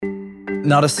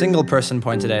Not a single person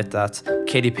pointed out that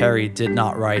Katy Perry did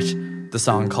not write the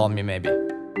song Call Me Maybe.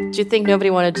 Do you think nobody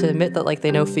wanted to admit that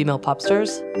they know female pop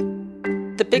stars?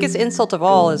 The biggest insult of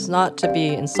all is not to be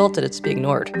insulted, it's to be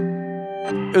ignored.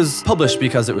 It was published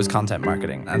because it was content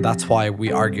marketing, and that's why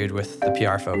we argued with the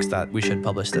PR folks that we should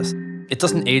publish this. It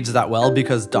doesn't age that well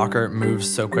because Docker moves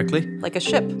so quickly. Like a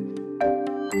ship.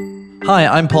 Hi,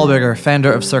 I'm Paul Bigger,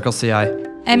 founder of Circle CI.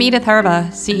 I'm Edith Harba,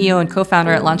 CEO and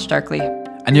co-founder at LaunchDarkly.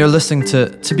 And you're listening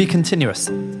to Be Continuous,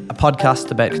 a podcast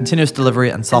about continuous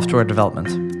delivery and software development.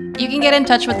 You can get in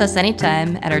touch with us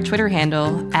anytime at our Twitter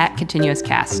handle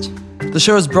 @ContinuousCast. The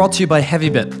show is brought to you by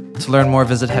HeavyBit. To learn more,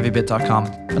 visit heavybit.com.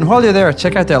 And while you're there,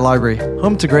 check out their library,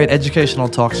 home to great educational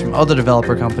talks from other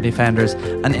developer company founders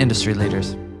and industry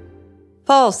leaders.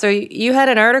 Paul, so you had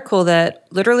an article that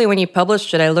literally when you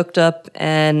published it, I looked up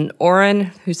and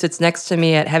Oren, who sits next to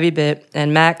me at HeavyBit,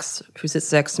 and Max, who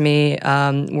sits next to me,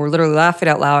 were literally laughing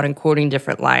out loud and quoting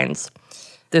different lines.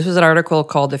 This was an article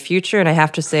called The Future, and I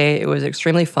have to say it was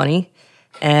extremely funny.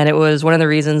 And it was one of the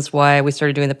reasons why we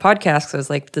started doing the podcast, because I was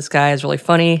like, this guy is really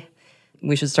funny.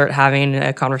 We should start having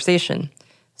a conversation.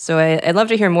 So I'd love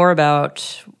to hear more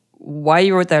about why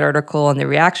you wrote that article and the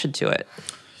reaction to it.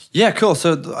 Yeah, cool.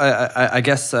 So I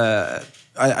guess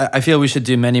I feel we should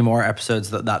do many more episodes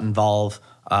that involve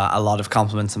a lot of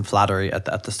compliments and flattery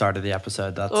at the start of the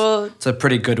episode. It's a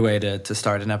pretty good way to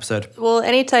start an episode. Well,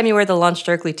 anytime you wear the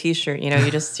LaunchDarkly t-shirt,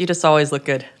 you just always look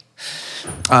good.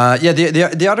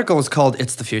 The article was called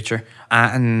 "It's the Future,"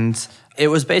 and it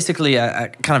was basically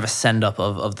a kind of a send up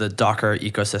of the Docker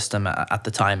ecosystem at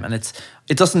the time, and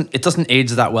it doesn't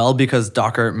age that well because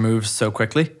Docker moves so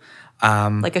quickly,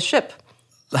 like a ship.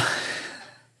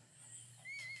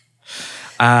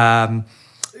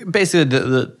 Basically,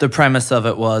 the premise of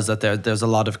it was that there's a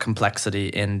lot of complexity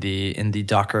in the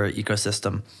Docker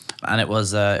ecosystem, and it was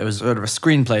sort of a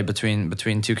screenplay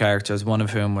between two characters, one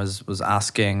of whom was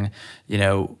asking,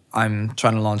 I'm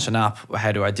trying to launch an app,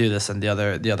 how do I do this? And the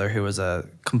other who was a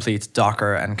complete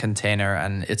Docker and container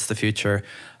and It's the Future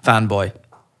fanboy,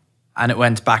 and it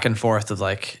went back and forth of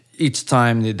like, each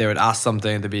time they would ask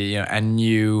something, there'd be a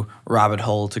new rabbit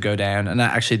hole to go down. And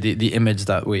actually, the image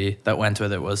that went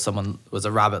with it was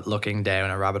a rabbit looking down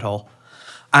a rabbit hole.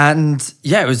 And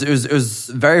yeah, it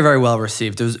was very, very well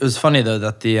received. It was funny though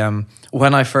that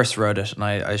when I first wrote it, and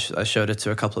I showed it to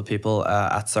a couple of people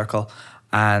at Circle,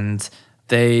 and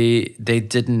they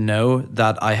didn't know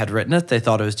that I had written it. They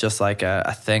thought it was just like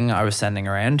a thing I was sending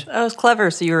around. That was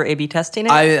clever. So you were A/B testing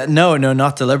it? No,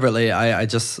 not deliberately. I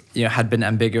just had been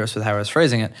ambiguous with how I was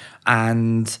phrasing it.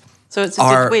 And so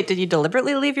did you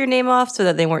deliberately leave your name off so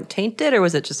that they weren't tainted, or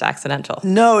was it just accidental?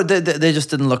 No, they just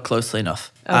didn't look closely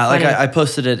enough. Funny. I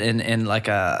posted it in like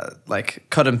a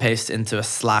cut and paste into a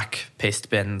Slack paste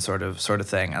bin sort of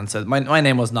thing. And so my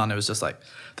name was none. It was just like,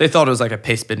 they thought it was like a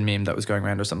paste bin meme that was going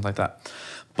around or something like that.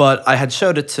 But I had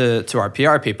showed it to our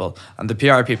PR people, and the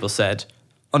PR people said,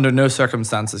 under no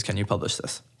circumstances can you publish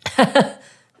this.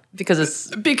 Because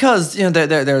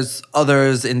there's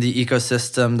others in the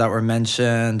ecosystem that were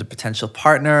mentioned, potential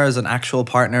partners and actual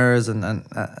partners and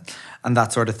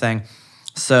that sort of thing.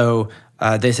 So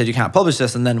they said you can't publish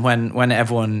this. And then when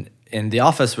everyone in the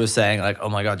office was saying like, oh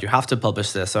my God, you have to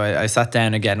publish this. So I sat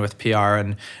down again with PR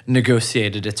and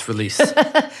negotiated its release.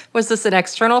 Was this an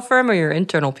external firm or your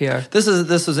internal PR? This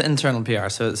was internal PR.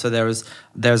 So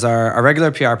there's our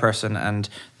regular PR person, and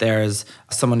there's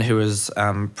someone who was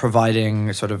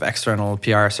providing sort of external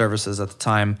PR services at the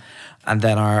time, and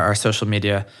then our social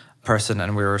media person,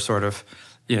 and we were sort of,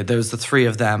 there was the three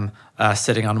of them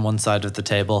sitting on one side of the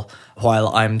table while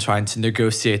I'm trying to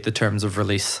negotiate the terms of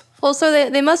release. Well, so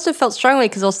they must have felt strongly,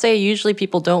 because they'll say usually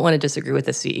people don't want to disagree with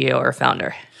the CEO or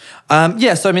founder.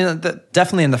 So I mean,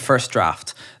 definitely in the first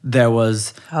draft, there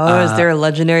was... is there a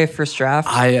legendary first draft?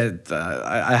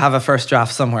 I have a first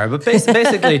draft somewhere, but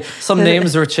basically some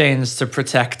names were changed to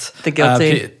protect... the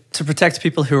guilty. To protect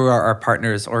people who are our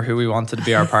partners or who we wanted to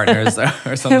be our partners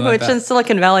or something like that. Which in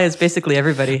Silicon Valley is basically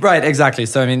everybody. Right, exactly.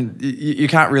 So I mean, you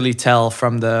can't really tell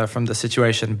from the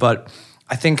situation, but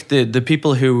I think the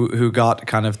people who got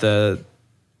kind of there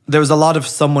was a lot of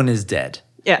someone is dead.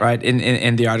 Yeah. Right.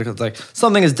 In the article, it's like,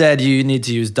 something is dead. You need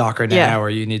to use Docker now, or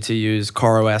you need to use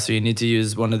CoreOS, or you need to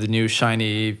use one of the new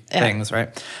shiny things.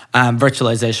 Right.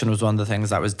 Virtualization was one of the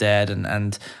things that was dead,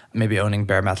 and maybe owning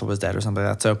bare metal was dead or something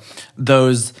like that. So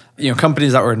those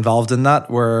companies that were involved in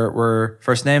that were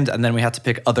first named, and then we had to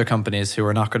pick other companies who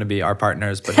were not going to be our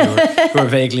partners, but who were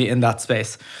vaguely in that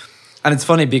space. And it's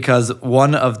funny because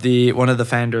one of the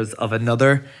founders of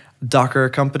another Docker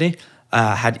company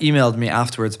had emailed me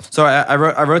afterwards. So I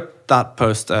wrote that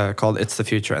post called "It's the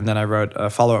Future," and then I wrote a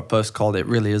follow-up post called "It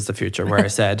Really Is the Future," where I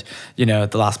said, the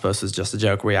last post was just a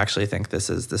joke. We actually think this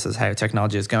is how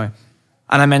technology is going.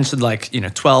 And I mentioned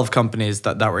 12 companies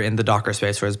that were in the Docker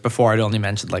space, whereas before I'd only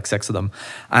mentioned 6 of them.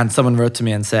 And someone wrote to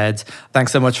me and said,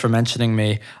 "Thanks so much for mentioning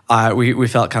me. We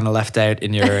felt kind of left out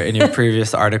in your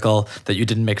previous article that you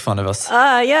didn't make fun of us."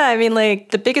 Yeah, I mean,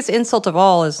 the biggest insult of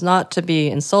all is not to be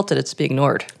insulted, it's to be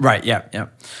ignored. Right, yeah.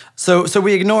 So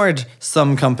we ignored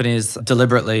some companies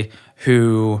deliberately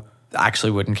who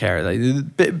actually wouldn't care.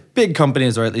 Big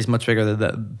companies, or at least much bigger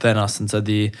than us, and so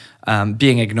the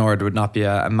being ignored would not be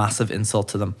a massive insult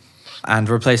to them, and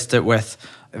replaced it with,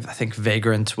 I think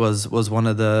Vagrant was one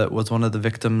of the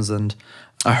victims, and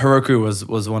Heroku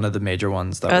was one of the major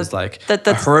ones that was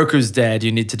Heroku's dead.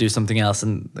 You need to do something else,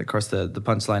 and of course the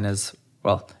punchline is,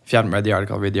 well, if you haven't read the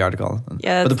article, read the article.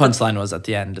 Yeah, but the punchline was at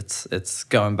the end. It's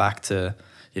going back to,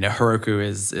 Heroku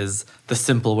is the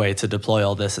simple way to deploy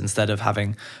all this instead of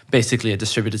having basically a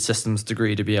distributed systems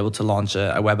degree to be able to launch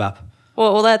a web app.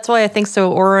 Well, that's why I think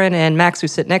so. Oren and Max, who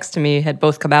sit next to me, had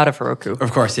both come out of Heroku.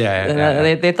 Of course,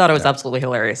 yeah. They thought it was absolutely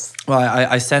hilarious. Well,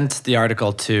 I sent the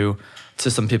article to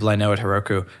some people I know at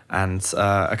Heroku, and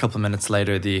a couple of minutes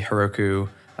later, the Heroku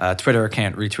Twitter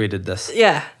account retweeted this.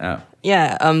 Yeah.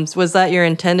 Was that your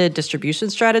intended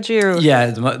distribution strategy? Or? Yeah,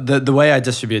 the way I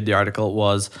distributed the article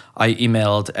was I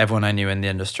emailed everyone I knew in the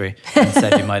industry and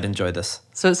said, "You might enjoy this."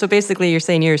 So basically, you're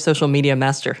saying you're a social media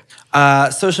master.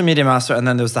 Social media master, and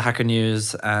then there was the Hacker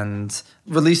News, and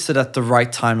released it at the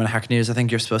right time in Hacker News. I think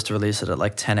you're supposed to release it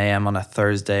at 10 a.m. on a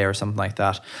Thursday or something like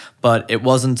that, but it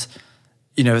wasn't.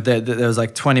 There was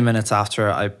 20 minutes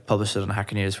after I published it on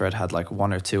Hacker News where it had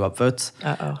 1 or 2 upvotes.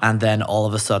 Uh-oh. And then all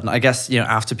of a sudden, I guess,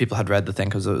 after people had read the thing,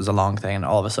 because it was a long thing, and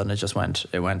all of a sudden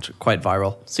it went quite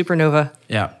viral. Supernova.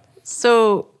 Yeah.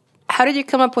 So how did you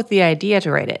come up with the idea to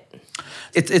write it?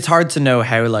 It's hard to know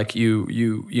how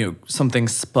you something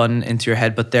spun into your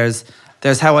head, but there's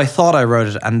how I thought I wrote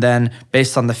it, and then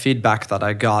based on the feedback that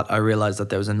I got, I realized that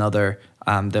there was another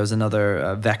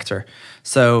vector.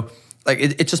 So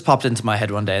it just popped into my head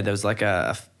one day. There was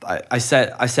I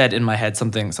said in my head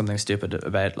something stupid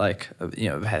about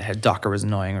how Docker was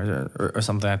annoying or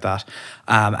something like that,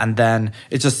 and then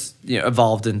it just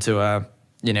evolved into a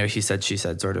he said she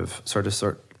said sort of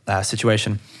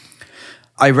situation.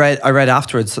 I read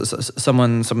afterwards.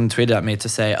 Someone tweeted at me to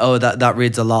say, "Oh, that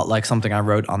reads a lot like something I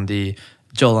wrote on the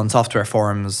Joel on Software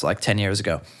forums 10 years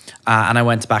ago," and I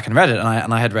went back and read it,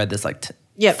 and I had read this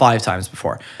 5 times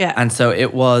before. Yeah. And so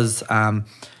it was,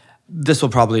 this will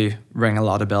probably ring a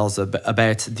lot of bells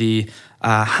about the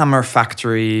Hammer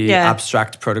Factory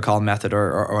abstract protocol method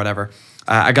or whatever.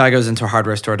 A guy goes into a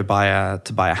hardware store to buy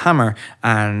a hammer,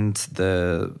 and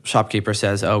the shopkeeper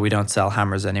says, "Oh, we don't sell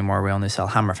hammers anymore. We only sell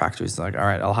Hammer Factories." It's all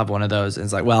right, I'll have one of those. And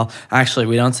it's "Well, actually,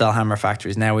 we don't sell Hammer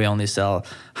Factories. Now we only sell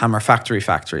Hammer Factories.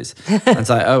 And it's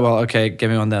 "Oh, well, okay,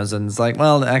 give me one of those." And it's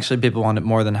 "Well, actually, people want it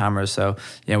more than hammers. So,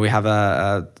 we have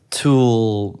a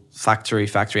tool factory.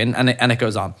 And it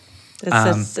goes on.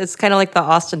 It's kind of like the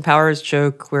Austin Powers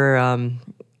joke where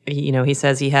he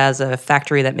says he has a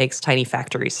factory that makes tiny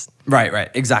factories. Right,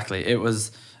 exactly. It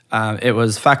was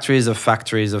factories of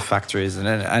factories of factories,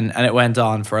 and it went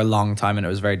on for a long time, and it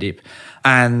was very deep.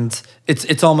 And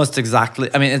it's almost exactly.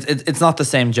 I mean, it's not the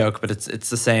same joke, but it's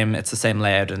the same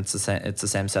layout, and it's the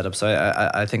same setup. So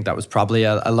I think that was probably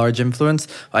a large influence.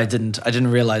 I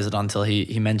didn't realize it until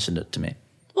he mentioned it to me.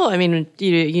 Well, I mean,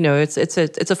 it's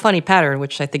a funny pattern,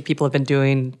 which I think people have been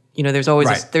doing. There's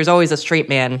always a straight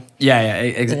man. Yeah,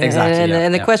 exactly.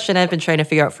 And the question I've been trying to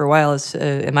figure out for a while is,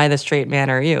 am I the straight man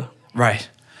or are you? Right.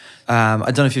 I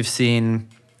don't know if you've seen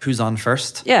Who's On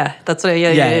First. Yeah, that's what.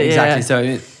 Yeah, exactly.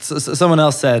 Yeah. So someone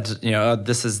else said,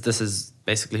 this is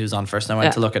basically Who's On First. And I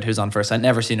went to look at Who's On First. I'd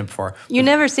never seen it before. You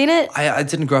never seen it? I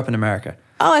didn't grow up in America.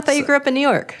 Oh, I thought you grew up in New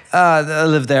York. I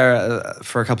lived there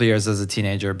for a couple of years as a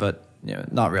teenager, but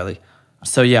not really.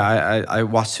 So yeah, I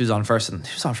watched Who's On First, and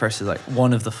Who's On First is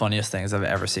one of the funniest things I've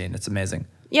ever seen. It's amazing.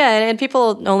 Yeah, and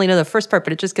people only know the first part,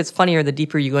 but it just gets funnier the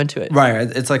deeper you go into it. Right,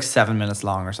 it's 7 minutes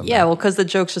long or something. Yeah, well, because the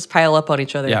jokes just pile up on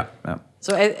each other. Yeah.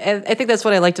 So I think that's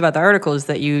what I liked about the article is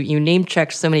that you name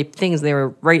checked so many things, they were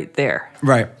right there.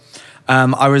 Right.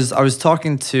 I was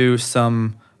talking to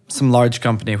some large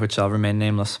company, which I'll remain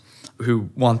nameless, who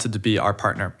wanted to be our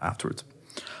partner afterwards,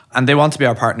 and they want to be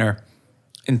our partner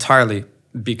entirely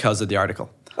because of the article.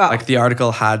 Oh. The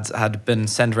article had been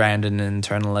sent around in an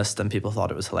internal list, and people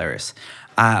thought it was hilarious.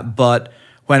 But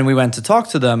when we went to talk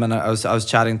to them, and I was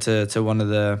chatting to one of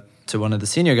the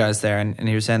senior guys there, and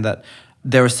he was saying that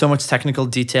there was so much technical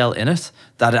detail in it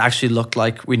that it actually looked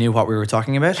like we knew what we were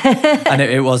talking about, and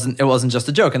it wasn't just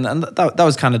a joke. And that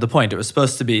was kind of the point. It was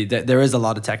supposed to be that there is a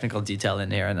lot of technical detail in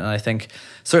here, and I think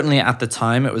certainly at the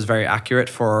time it was very accurate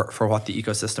for what the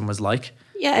ecosystem was like.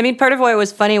 Yeah, I mean, part of why it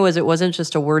was funny was it wasn't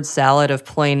just a word salad of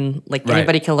plain, like Right.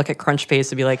 anybody can look at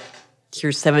Crunchbase and be like,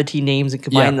 here's 17 names and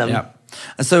combine them. Yeah.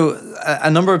 And so a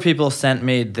number of people sent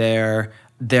me their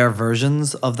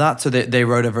versions of that. So they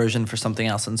wrote a version for something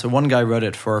else. And so one guy wrote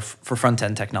it for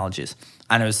front-end technologies.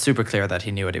 And it was super clear that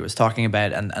he knew what he was talking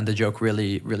about. And the joke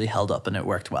really, really held up and it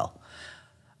worked well.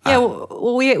 Yeah,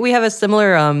 well, we have a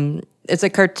similar, it's a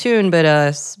cartoon,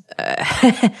 but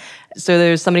so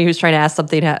there's somebody who's trying to ask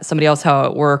somebody else how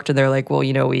it worked. And they're like, well,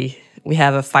 you know, we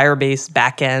have a Firebase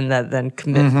backend that then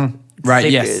commit.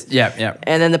 Right, yes, yeah.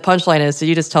 And then the punchline is, so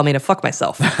you just tell me to fuck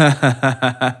myself.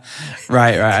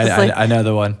 Right. like- I know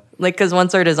the one. Like, because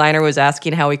once our designer was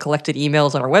asking how we collected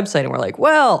emails on our website, and we're like,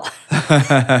 well,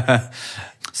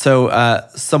 So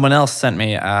someone else sent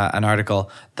me an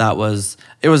article that was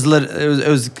I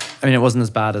mean, it wasn't as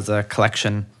bad as a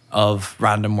collection of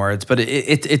random words, but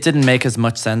it didn't make as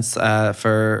much sense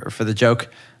for the joke.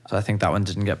 So I think that one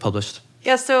didn't get published.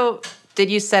 yeah. So did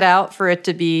you set out for it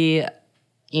to be,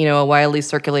 you know, a widely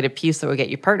circulated piece that would get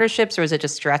you partnerships, or is it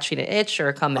just scratching an itch, or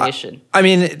a combination? I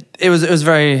mean, it was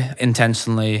very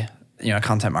intentionally, you know, a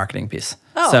content marketing piece.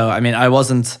 Oh. So I mean, it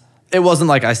wasn't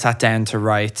like I sat down to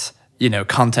write, you know,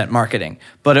 content marketing,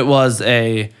 but it was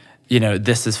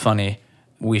this is funny.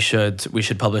 We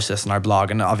should publish this on our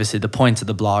blog. And obviously the point of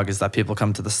the blog is that people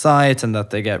come to the site and that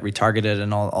they get retargeted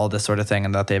and all this sort of thing,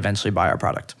 and that they eventually buy our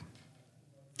product.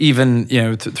 Even, you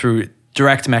know, through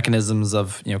direct mechanisms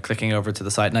of, you know, clicking over to the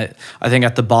site. And I think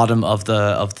at the bottom of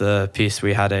the piece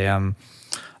we had a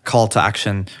call to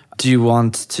action. Do you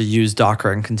want to use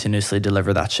Docker and continuously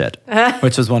deliver that shit?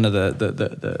 Which was one of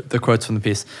the quotes from the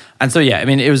piece. And so yeah, I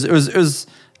mean, it was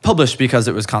published because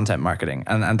it was content marketing,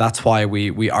 and that's why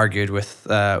we argued with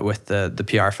the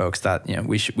PR folks that, you know,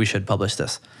 we should publish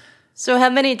this. So how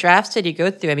many drafts did you go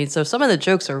through? I mean, so some of the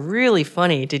jokes are really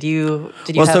funny. Did you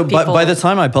Well, have so people... by the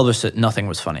time I published it, nothing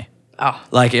was funny. Oh.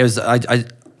 Like it was,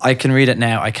 I can read it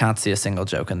now. I can't see a single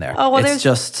joke in there. Oh, well, it's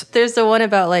just there's the one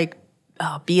about like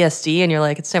BSD, and you're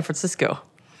like, it's San Francisco.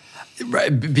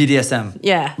 right, BDSM.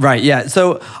 Yeah. Right. Yeah.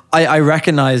 So I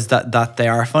recognize that they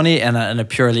are funny in a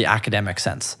purely academic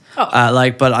sense.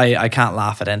 Oh. But I can't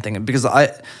laugh at anything because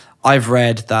I've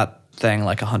read that thing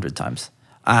like 100 times,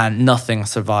 and nothing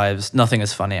survives. Nothing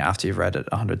is funny after you've read it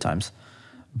 100 times.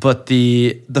 But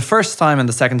the first time and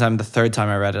the second time, the third time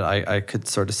I read it, I could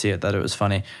sort of see it that it was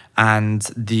funny, and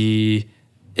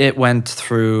it went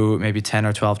through maybe 10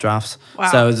 or 12 drafts.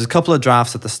 Wow. So there's a couple of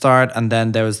drafts at the start, and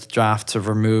then there was the draft to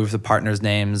remove the partners'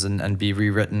 names and be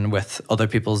rewritten with other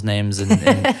people's names in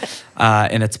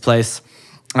its place.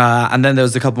 And then there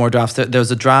was a couple more drafts. There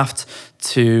was a draft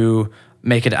to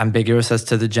make it ambiguous as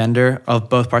to the gender of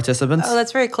both participants. Oh,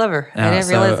 that's very clever. Yeah, I didn't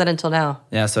realize that until now.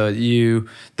 Yeah, so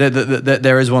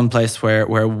there is one place where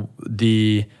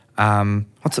the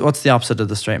what's the opposite of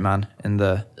the straight man in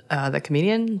the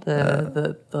comedian,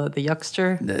 the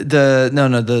yuckster.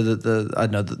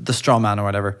 The straw man or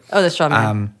whatever. Oh, the straw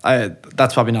man.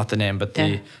 That's probably not the name, but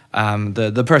Yeah.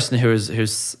 the person who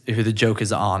the joke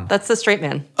is on. That's the straight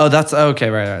man. Oh, that's okay,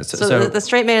 right. So the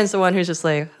straight man is the one who's just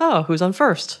like, oh, who's on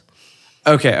first?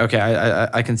 Okay,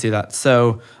 I can see that.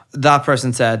 So that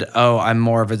person said, "Oh, I'm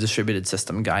more of a distributed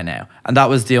system guy now," and that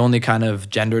was the only kind of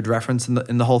gendered reference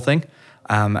in the whole thing.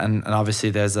 And obviously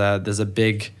there's a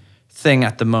big thing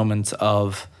at the moment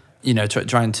of, you know,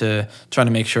 trying to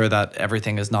make sure that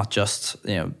everything is not just,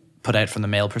 you know, put out from the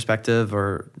male perspective,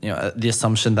 or, you know, the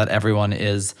assumption that everyone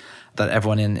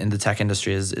in the tech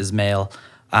industry is male.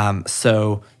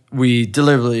 So we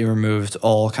deliberately removed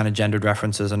all kind of gendered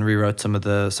references and rewrote some of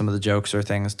the jokes or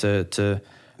things to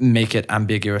make it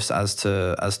ambiguous as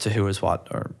to who is what,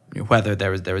 or whether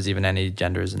there was even any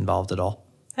genders involved at all.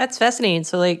 That's fascinating.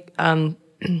 So, like,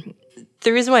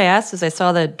 the reason why I asked is I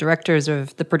saw the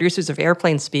producers of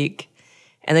Airplane speak,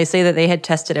 and they say that they had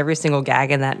tested every single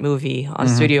gag in that movie on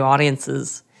studio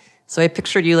audiences. So I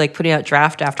pictured you like putting out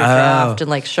draft after draft and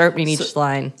like sharpening each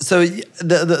line. So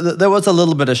there was a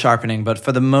little bit of sharpening, but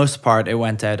for the most part, it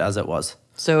went out as it was.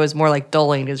 So it was more like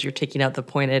dulling as you're taking out the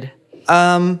pointed.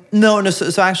 No.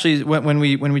 So actually, when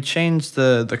we changed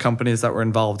the companies that were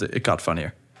involved, it got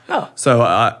funnier. Oh.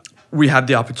 So we had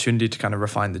the opportunity to kind of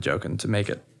refine the joke and to make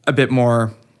it a bit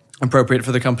more appropriate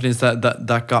for the companies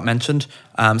that got mentioned.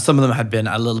 Some of them had been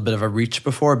a little bit of a reach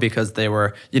before because they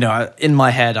were, in my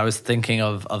head, I was thinking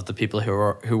of the people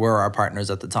who were our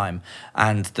partners at the time,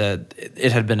 and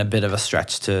it had been a bit of a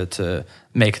stretch to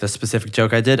make the specific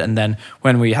joke I did. And then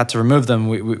when we had to remove them,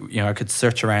 we I could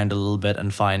search around a little bit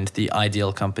and find the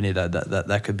ideal company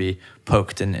that could be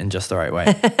poked in just the right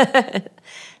way.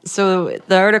 So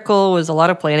the article was a lot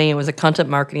of planning. It was a content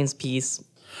marketing piece.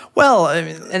 Well,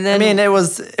 it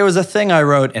was a thing I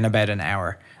wrote in about an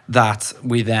hour that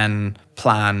we then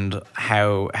planned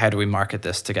how do we market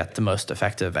this to get the most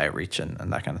effective outreach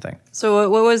and that kind of thing. So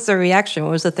what was the reaction?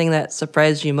 What was the thing that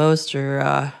surprised you most?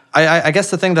 Or I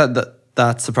guess the thing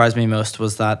that surprised me most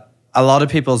was that a lot of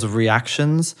people's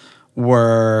reactions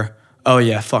were, oh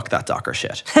yeah, fuck that Docker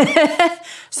shit.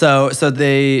 So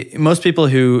most people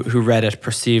who read it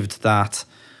perceived that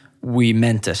we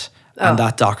meant it. And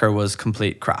that Docker was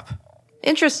complete crap.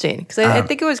 Interesting, because I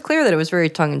think it was clear that it was very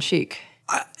tongue-in-cheek.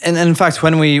 And in fact,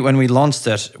 when we launched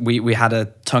it, we had a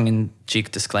tongue-in-cheek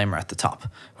disclaimer at the top,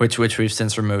 which we've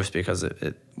since removed because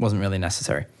it wasn't really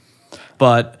necessary.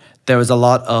 But there was a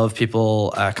lot of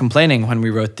people complaining when we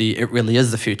wrote "It really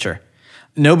is the future."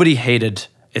 Nobody hated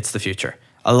 "It's the future."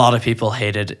 A lot of people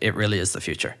hated "It really is the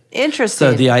future."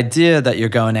 Interesting. So the idea that you're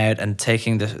going out and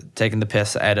taking the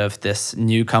piss out of this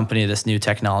new company, this new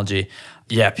technology,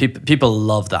 yeah, people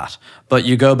love that. But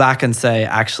you go back and say,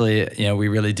 actually, we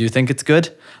really do think it's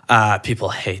good. People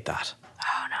hate that.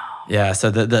 Oh no. Yeah. So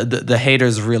the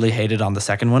haters really hated on the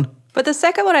second one. But the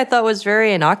second one I thought was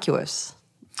very innocuous.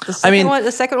 The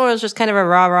second one was just kind of a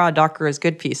rah Docker is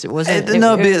good piece. It wasn't.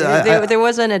 There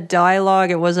wasn't a dialogue.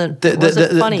 It wasn't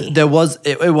funny. It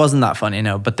wasn't that funny,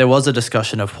 no. But there was a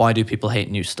discussion of why do people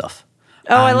hate new stuff.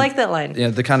 Oh, I like that line.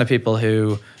 The kind of people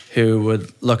who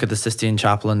would look at the Sistine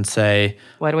Chapel and say,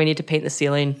 "Why do we need to paint the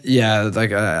ceiling?" Yeah,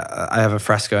 like I have a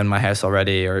fresco in my house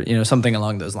already, or something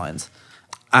along those lines.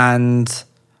 And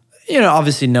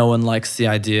obviously, no one likes the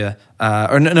idea,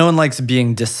 or no one likes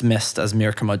being dismissed as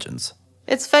mere curmudgeons.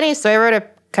 It's funny. So I wrote a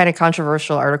kind of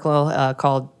controversial article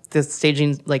called "Kill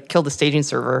the Staging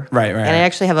Server." Right. And I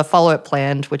actually have a follow-up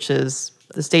planned, which is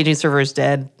the staging server is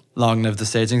dead. Long live the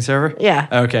staging server? Yeah.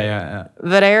 Okay, yeah.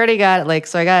 But I already got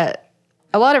I got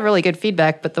a lot of really good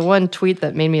feedback. But the one tweet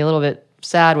that made me a little bit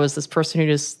sad was this person who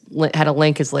just had a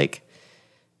link is like,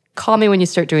 "Call me when you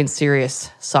start doing serious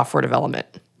software development."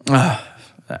 Yeah.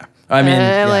 I mean,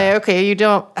 okay, you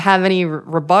don't have any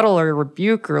rebuttal or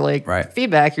rebuke or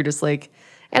feedback. You're just like,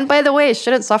 and by the way,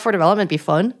 shouldn't software development be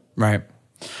fun? Right.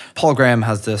 Paul Graham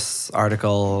has this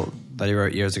article that he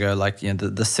wrote years ago,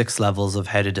 the 6 levels of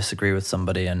how to disagree with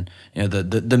somebody, and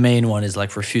the main one is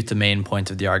refute the main point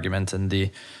of the argument, and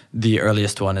the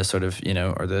earliest one is sort of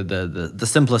or the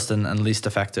simplest and least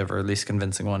effective or least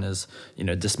convincing one is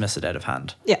dismiss it out of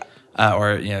hand. Yeah.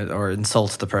 Or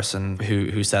insult the person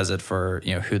who says it for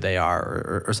who they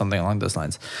are or something along those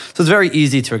lines. So it's very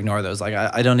easy to ignore those.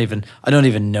 I don't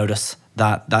even notice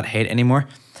that hate anymore.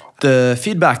 The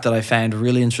feedback that I found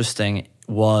really interesting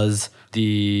was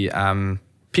the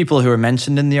people who were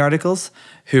mentioned in the articles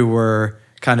who were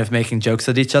kind of making jokes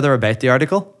at each other about the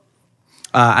article.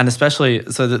 And especially,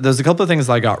 so there's a couple of things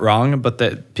I got wrong, but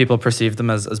that people perceived them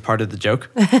as part of the joke.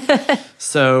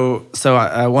 So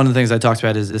one of the things I talked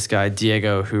about is this guy,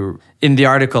 Diego, who in the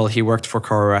article, he worked for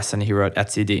CoreOS and he wrote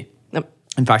etcd. Yep.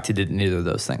 In fact, he did neither of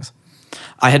those things.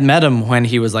 I had met him when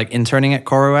he was interning at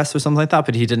CoreOS or something like that,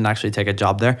 but he didn't actually take a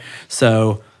job there.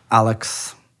 So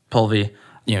Alex Pulvey,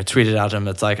 tweeted at him.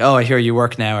 It's like, "Oh, I hear you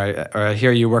work now, or I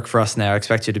hear you work for us now. I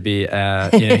expect you to be,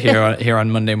 here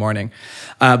on Monday morning."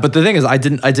 But the thing is, I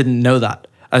didn't know that,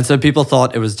 and so people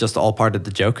thought it was just all part of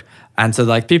the joke. And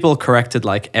so people corrected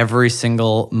every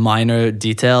single minor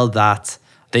detail that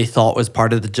they thought was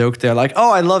part of the joke. They're like,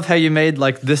 "Oh, I love how you made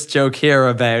this joke here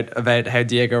about how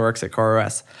Diego works at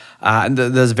CoreOS." And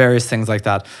there's various things like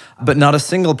that. But not a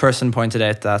single person pointed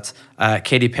out that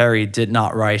Katy Perry did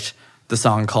not write the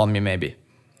song "Call Me Maybe."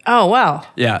 Oh, wow.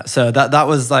 Yeah, so that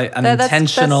was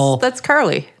intentional. That's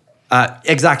Carly.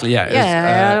 Exactly,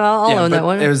 yeah. I'll own that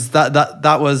one. It was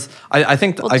that was. I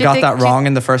think I got that wrong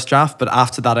in the first draft, but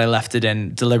after that I left it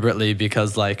in deliberately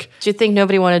because Do you think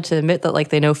nobody wanted to admit that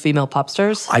they know female pop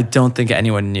stars? I don't think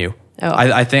anyone knew. Oh.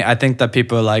 I think that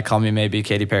people "Call Me Maybe"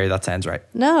 Katy Perry. That sounds right.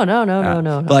 No.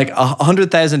 But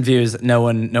 100,000 views, no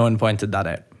one pointed that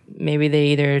out. Maybe they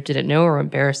either didn't know or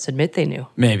embarrassed to admit they knew.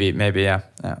 Maybe, yeah.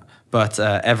 But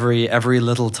every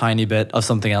little tiny bit of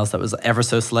something else that was ever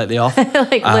so slightly off.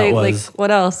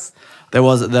 What else? There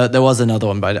was another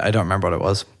one, but I don't remember what it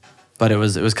was. But it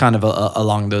was kind of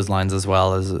along those lines as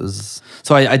well.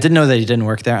 So I didn't know that he didn't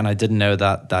work there, and I didn't know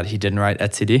that he didn't write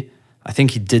etcd. I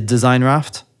think he did design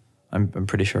Raft. I'm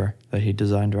pretty sure that he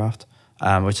designed Raft,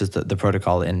 which is the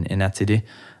protocol in etcd.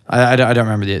 I don't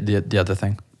remember the other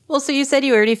thing. Well, so you said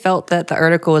you already felt that the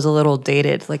article was a little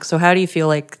dated. Like, so how do you feel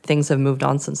like things have moved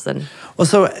on since then? Well,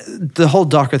 so the whole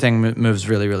Docker thing moves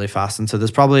really, really fast. And so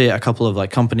there's probably a couple of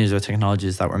like companies or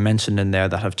technologies that were mentioned in there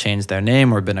that have changed their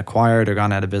name or been acquired or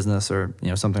gone out of business or,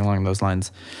 something along those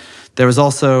lines. There was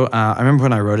also, I remember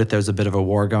when I wrote it, there was a bit of a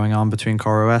war going on between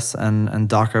CoreOS and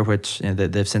Docker, which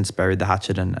they've since buried the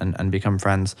hatchet and become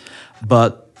friends.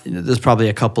 But there's probably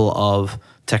a couple of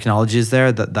technologies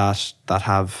there that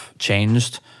have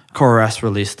changed. CoreOS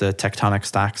released the Tectonic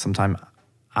stack sometime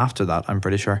after that, I'm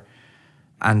pretty sure.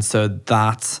 And so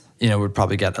that, would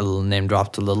probably get a little name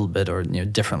dropped a little bit or,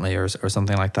 differently or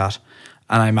something like that.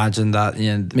 And I imagine that,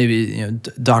 maybe,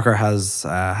 Docker has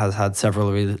had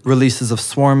several releases of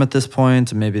Swarm at this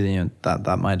point. And maybe,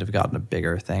 that might have gotten a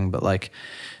bigger thing. But like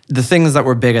the things that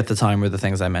were big at the time were the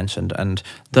things I mentioned. And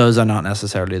those are not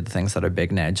necessarily the things that are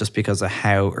big now, just because of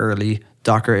how early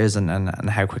Docker is and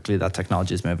how quickly that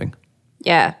technology is moving.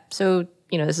 Yeah. So,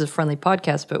 this is a friendly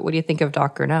podcast, but what do you think of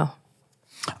Docker now?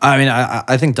 I mean,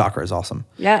 I think Docker is awesome.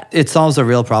 Yeah. It solves a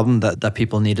real problem that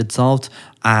people needed solved.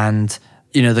 And,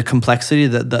 the complexity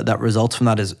that results from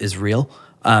that is real.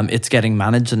 It's getting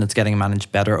managed and it's getting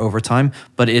managed better over time.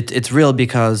 But it's real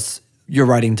because you're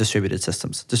writing distributed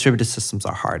systems. Distributed systems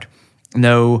are hard.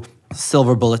 No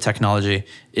silver bullet technology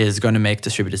is going to make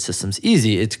distributed systems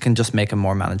easy. It can just make them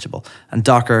more manageable. And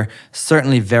Docker,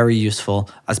 certainly very useful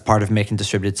as part of making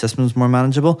distributed systems more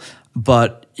manageable,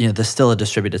 but there's still a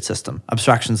distributed system.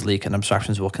 Abstractions leak and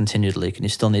abstractions will continue to leak, and you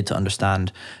still need to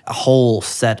understand a whole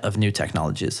set of new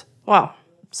technologies. Wow.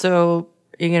 So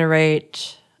you're going to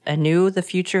write the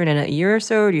future in a year or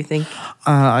so, or do you think?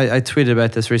 I tweeted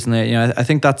about this recently. I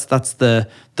think that's the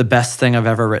best thing I've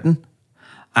ever written.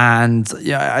 And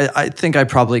I think I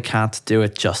probably can't do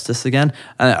it justice again.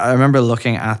 I remember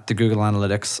looking at the Google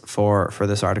Analytics for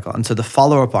this article. And so the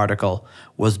follow-up article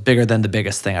was bigger than the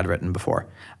biggest thing I'd written before.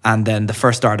 And then the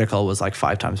first article was like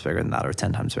 5 times bigger than that or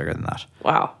 10 times bigger than that.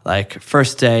 Wow. Like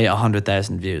first day,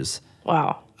 100,000 views.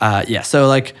 Wow. So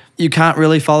like you can't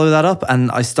really follow that up.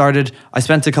 And I spent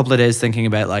a couple of days thinking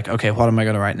about like, okay, what am I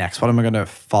going to write next? What am I going to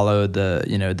follow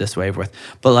this wave with?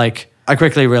 But like, I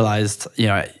quickly realized,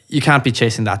 you can't be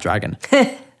chasing that dragon.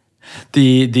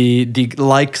 The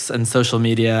likes and social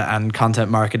media and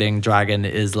content marketing dragon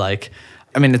is like,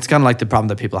 I mean, it's kind of like the problem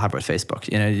that people have with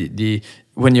Facebook.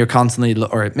 When you're constantly,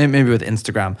 or maybe with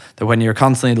Instagram, that when you're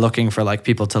constantly looking for like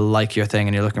people to like your thing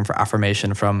and you're looking for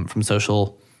affirmation from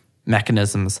social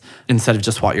mechanisms instead of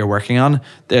just what you're working on,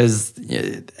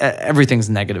 everything's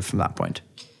negative from that point.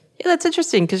 Yeah, that's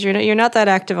interesting because you're not that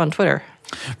active on Twitter.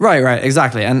 Right,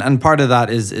 exactly. And part of that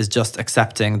is just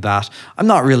accepting that I'm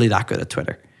not really that good at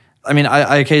Twitter. I mean,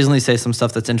 I occasionally say some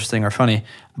stuff that's interesting or funny,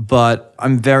 but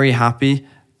I'm very happy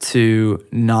to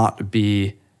not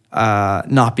be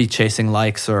chasing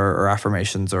likes or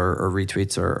affirmations or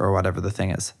retweets or whatever the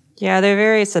thing is. Yeah, they're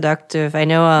very seductive. I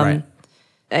know Right.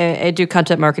 I do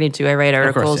content marketing too. I write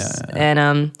articles. Of course, yeah.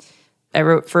 And I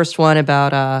wrote first one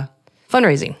about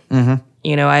fundraising.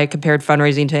 Mm-hmm. I compared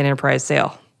fundraising to an enterprise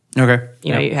sale. Okay.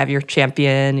 You have your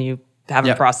champion, you have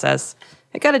a process.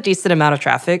 It got a decent amount of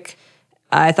traffic.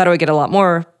 I thought it would get a lot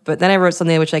more, but then I wrote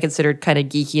something which I considered kind of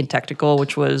geeky and technical,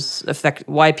 which was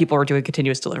why people were doing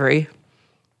continuous delivery.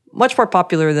 Much more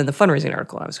popular than the fundraising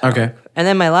article I was covering. Okay. And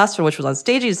then my last one, which was on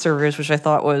staging servers, which I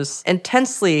thought was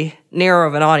intensely narrow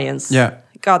of an audience,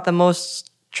 got the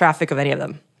most traffic of any of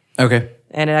them. Okay.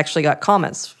 And it actually got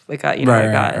comments. It got, it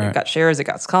got shares, it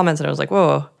got comments, and I was like,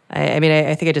 whoa. I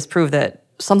think I just proved that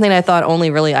something I thought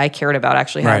only really I cared about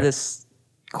actually had this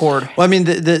chord. Well, I mean,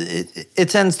 it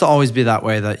tends to always be that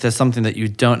way, that there's something that you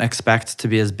don't expect to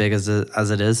be as big as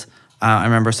it is. I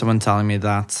remember someone telling me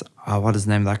that, what is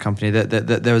the name of that company?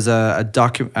 There was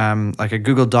like a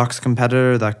Google Docs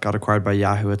competitor that got acquired by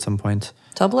Yahoo at some point.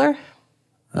 Tumblr?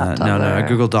 No, a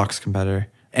Google Docs competitor.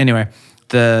 Anyway,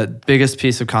 the biggest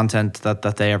piece of content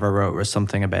that they ever wrote was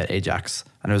something about Ajax.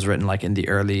 And it was written like in the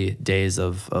early days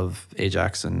of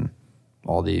Ajax and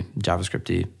all the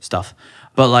JavaScript-y stuff.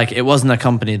 But like it wasn't a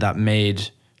company that made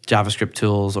JavaScript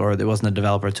tools, or it wasn't a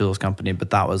developer tools company,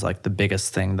 but that was like the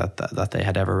biggest thing that they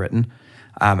had ever written,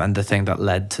 and the thing that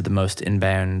led to the most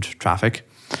inbound traffic.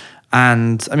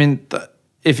 And I mean,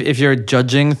 if you're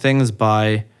judging things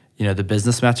by the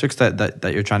business metrics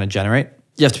that you're trying to generate,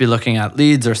 you have to be looking at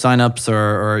leads or signups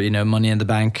or money in the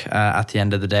bank at the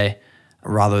end of the day,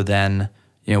 rather than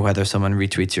whether someone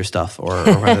retweets your stuff or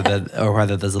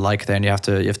whether there's a like there. And you have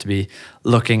to be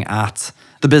looking at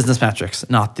the business metrics,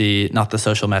 not the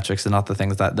social metrics, and not the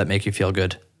things that make you feel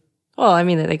good. Well, I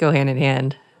mean, they go hand in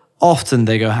hand. Often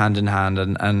they go hand in hand,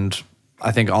 and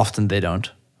I think often they don't.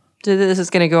 This is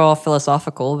going to go all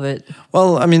philosophical, but...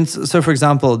 Well, I mean, so for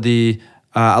example, a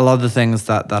lot of the things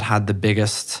that had the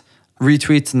biggest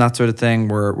retweets and that sort of thing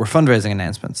were fundraising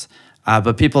announcements.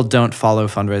 But people don't follow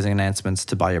fundraising announcements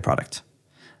to buy your product.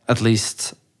 At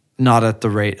least not at the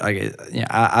rate,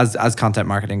 as content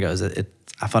marketing goes, a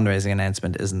fundraising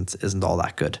announcement isn't all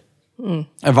that good.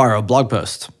 A viral blog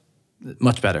post,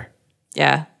 much better.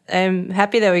 Yeah. I'm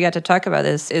happy that we got to talk about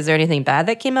this. Is there anything bad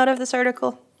that came out of this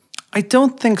article? I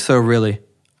don't think so, really.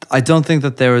 I don't think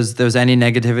that there was any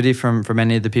negativity from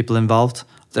any of the people involved.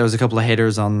 There was a couple of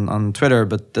haters on Twitter,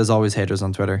 but there's always haters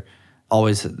on Twitter.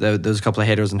 Always, there's a couple of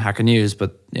haters on Hacker News,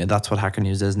 but that's what Hacker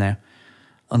News is now,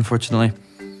 unfortunately.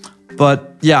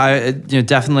 But yeah,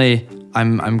 definitely,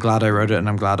 I'm glad I wrote it, and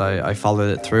I'm glad I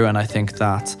followed it through, and I think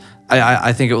that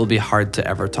I think it will be hard to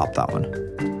ever top that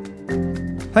one.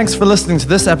 Thanks for listening to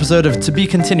this episode of To Be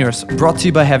Continuous, brought to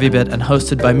you by HeavyBit and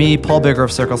hosted by me, Paul Bigger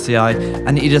of CircleCI,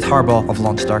 and Edith Harbaugh of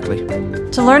Launch Darkly.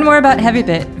 To learn more about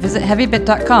HeavyBit, visit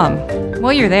heavybit.com.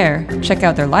 While you're there, check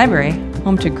out their library,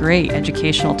 home to great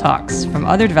educational talks from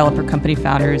other developer company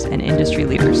founders and industry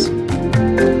leaders.